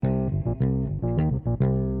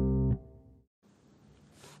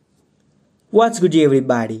What's good,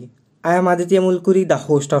 everybody? I am Aditya Mulkuri, the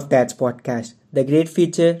host of Dad's podcast, the great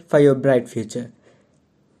future for your bright future.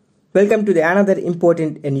 Welcome to another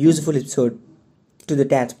important and useful episode to the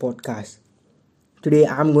Dad's podcast. Today,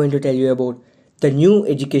 I'm going to tell you about the new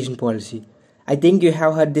education policy. I think you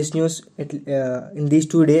have heard this news in these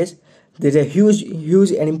 2 days. There's a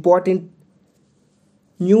huge, and important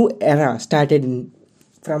new era started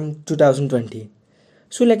from 2020.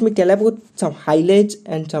 So let me tell about some highlights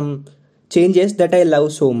and some changes that I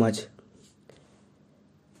love so much.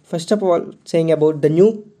 First of all, saying about the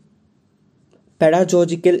new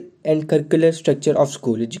pedagogical and curricular structure of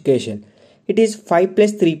school education. It is 5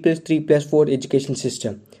 plus 3 plus 3 plus 4 education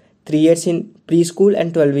system. 3 years in preschool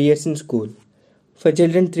and 12 years in school. For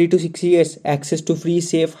children 3 to 6 years, access to free,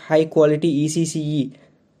 safe, high quality ECCE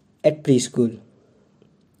at preschool.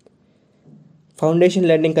 Foundation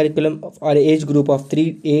learning curriculum or age group of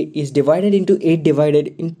 3A is divided into 8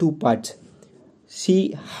 divided in 2 parts.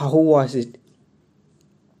 See how was it?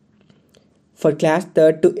 For class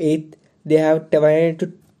 3rd to 8th, they have divided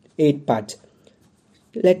into 8 parts.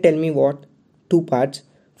 Tell me what 2 parts.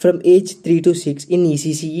 From age 3 to 6 in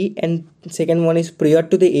ECCE, and second one is prior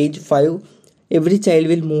to the age 5, every child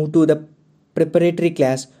will move to the preparatory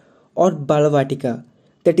class or Balavatika,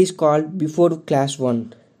 that is called before class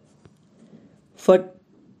 1. For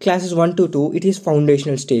classes 1 to 2, it is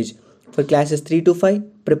foundational stage. For classes 3 to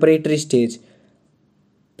 5, preparatory stage.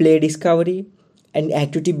 Play discovery and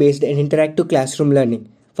activity based and interactive classroom learning.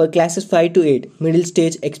 For classes 5 to 8, middle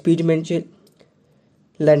stage experiential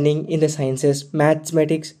learning in the sciences,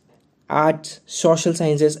 mathematics, arts, social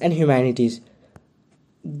sciences and humanities.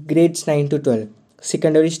 Grades 9 to 12.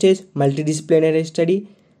 Secondary stage, multidisciplinary study,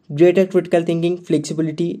 greater critical thinking,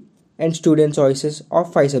 flexibility and student choices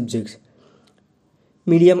of 5 subjects.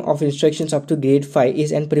 Medium of instructions up to grade 5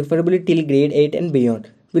 is, and preferably till grade 8 and beyond,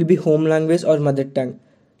 will be home language or mother tongue,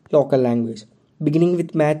 local language. Beginning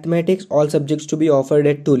with mathematics, all subjects to be offered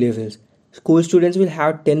at 2 levels. School students will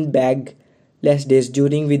have 10 bag-less days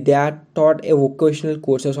during which they are taught a vocational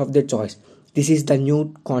courses of their choice. This is the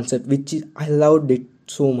new concept I loved it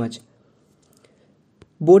so much.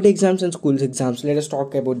 Board exams and school exams, let us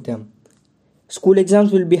talk about them. School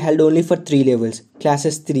exams will be held only for 3 levels,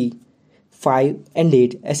 classes 3, 5 and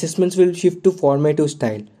 8. Assessments will shift to formative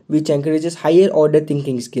style, which encourages higher order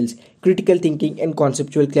thinking skills, critical thinking and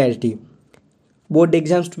conceptual clarity. Board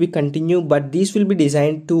exams to be continued, but these will be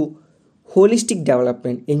designed to holistic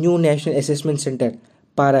development. A new national assessment center,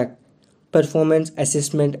 PARAC, performance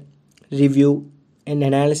assessment, review and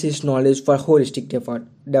analysis knowledge for holistic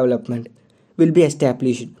development, will be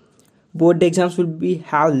established. Board exams will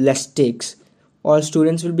have less stakes. All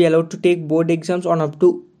students will be allowed to take board exams on up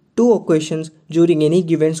to 2 occasions during any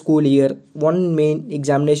given school year, one main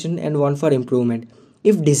examination and one for improvement.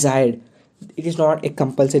 If desired, it is not a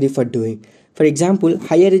compulsory for doing. For example,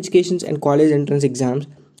 higher education and college entrance exams,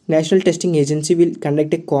 National Testing Agency will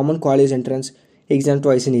conduct a common college entrance exam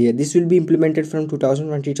twice in a year. This will be implemented from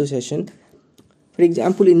 2022 session. For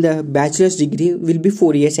example, in the bachelor's degree will be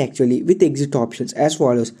 4 years actually, with exit options as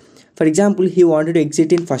follows. For example, he wanted to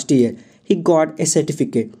exit in first year. He got a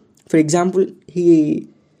certificate. For example, he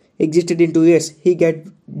exited in 2 years, he get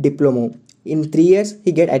diploma. In 3 years,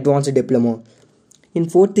 he get advanced diploma. In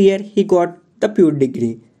 4th year, he got the pure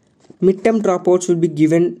degree. Midterm dropouts will be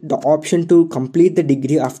given the option to complete the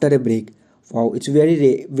degree after a break. Wow, it's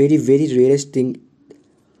very rarest thing.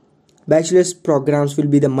 Bachelor's programs will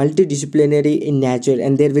be the multidisciplinary in nature,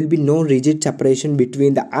 and there will be no rigid separation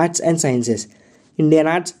between the arts and sciences. Indian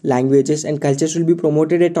arts, languages and cultures will be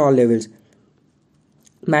promoted at all levels.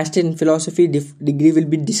 Master in philosophy degree will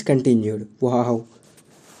be discontinued. Wow.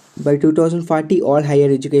 By 2040, all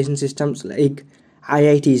higher education systems like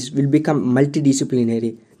IITs will become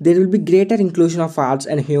multidisciplinary. There will be greater inclusion of arts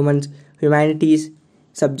and humanities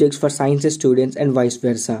subjects for sciences students and vice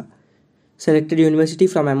versa. Selected university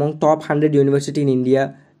from among top 100 universities in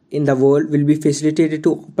India in the world will be facilitated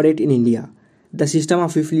to operate in India. The system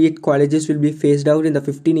of affiliate colleges will be phased out in the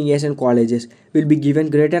 15 years, and colleges will be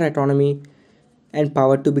given greater autonomy and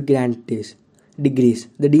power to be granted degrees.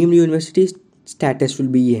 The deemed university status will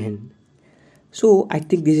be end. So I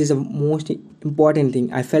think this is the most important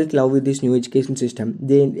thing. I felt love with this new education system.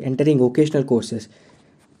 They entering vocational courses.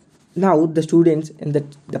 Now the students and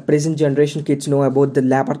the present generation kids know about the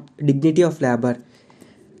labor, dignity of labor.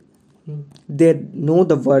 They know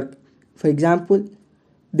the work. For example,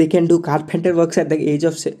 they can do carpenter works at the age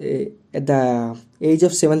of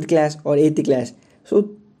 7th class or 8th class. So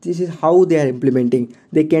this is how they are implementing.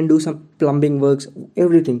 They can do some plumbing works,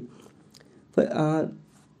 everything.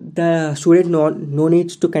 The student no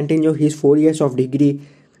needs to continue his 4 years of degree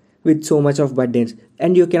with so much of burdens.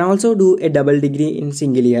 And you can also do a double degree in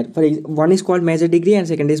single year. One is called major degree and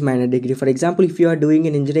second is minor degree. For example, if you are doing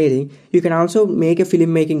in engineering, you can also make a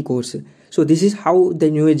filmmaking course. So this is how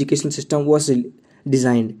the new education system was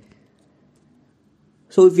designed.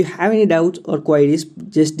 So if you have any doubts or queries,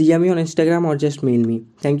 just DM me on Instagram or just mail me.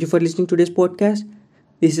 Thank you for listening to this podcast.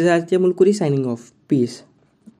 This is Aditya Mulkuri signing off. Peace.